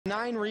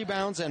9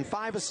 rebounds and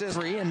 5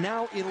 assists, and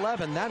now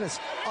 11. That is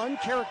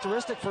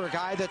uncharacteristic for a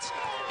guy that's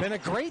been a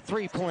great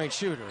three-point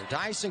shooter.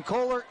 Dyson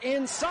Kohler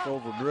inside.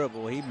 Over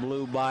dribble. He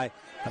blew by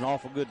an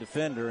awful good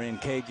defender in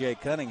KJ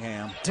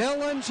Cunningham.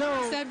 Dillon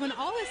Jones said when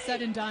all is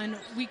said and done,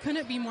 we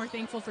couldn't be more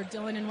thankful for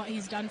Dillon and what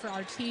he's done for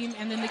our team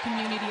and then the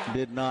community.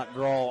 Did not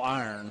draw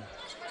iron.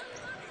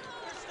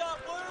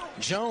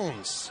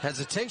 Jones,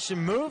 hesitation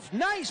move,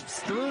 nice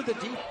through the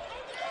deep.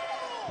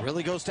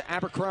 Really goes to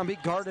Abercrombie,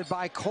 guarded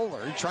by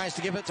Kohler. He tries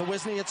to give it to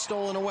Wisney. It's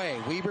stolen away.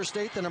 Weber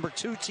State, the number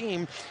 2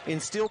 team in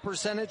steal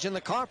percentage in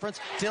the conference.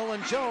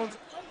 Dillon Jones,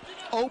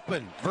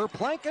 open.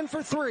 Verplanken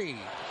for 3.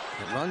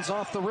 It runs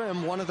off the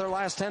rim. One of their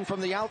last 10 from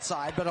the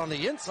outside, but on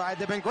the inside,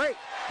 they've been great.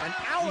 And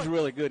he's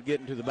really good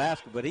getting to the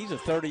basket, but he's a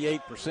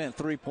 38%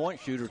 three-point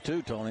shooter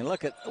too, Tony.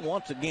 Look at,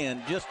 once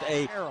again, just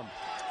a...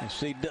 And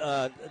see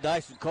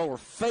Dyson Kohler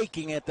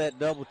faking at that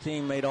double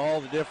team made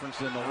all the difference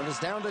in the one. Is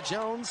down to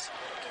Jones.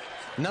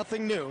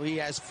 Nothing new. He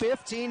has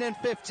 15 and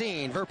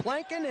 15.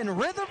 Verplanken in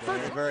rhythm for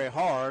very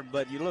hard,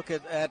 but you look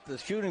at the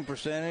shooting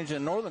percentage,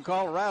 and Northern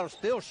Colorado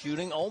still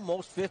shooting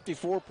almost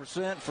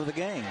 54% for the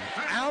game.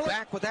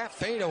 Back with that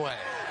fadeaway.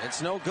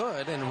 It's no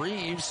good, and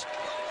Reeves,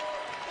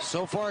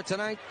 so far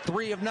tonight,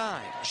 3 of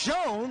 9.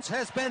 Jones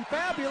has been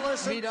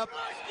fabulous. Meet up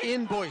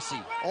in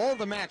Boise. All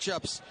the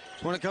matchups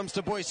when it comes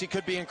to Boise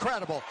could be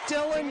incredible.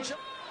 Dillon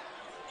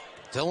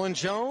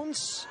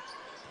Jones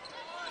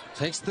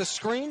takes the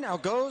screen, now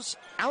goes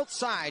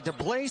outside to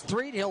blaze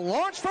 3. He'll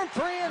launch from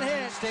 3 and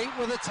hit. State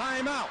with a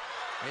timeout.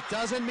 It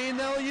doesn't mean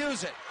they'll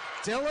use it.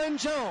 Dillon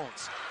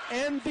Jones,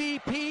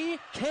 MVP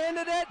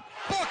candidate,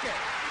 book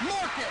it,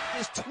 mark it,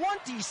 his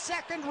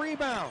 22nd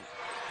rebound.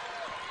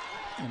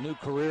 A new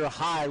career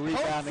high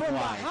rebounding from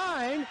line.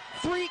 Behind,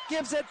 Freak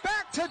gives it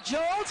back to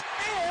Jones,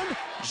 and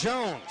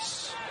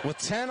Jones with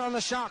 10 on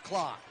the shot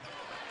clock.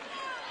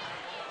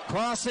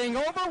 Crossing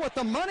over with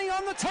the money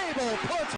on the table, puts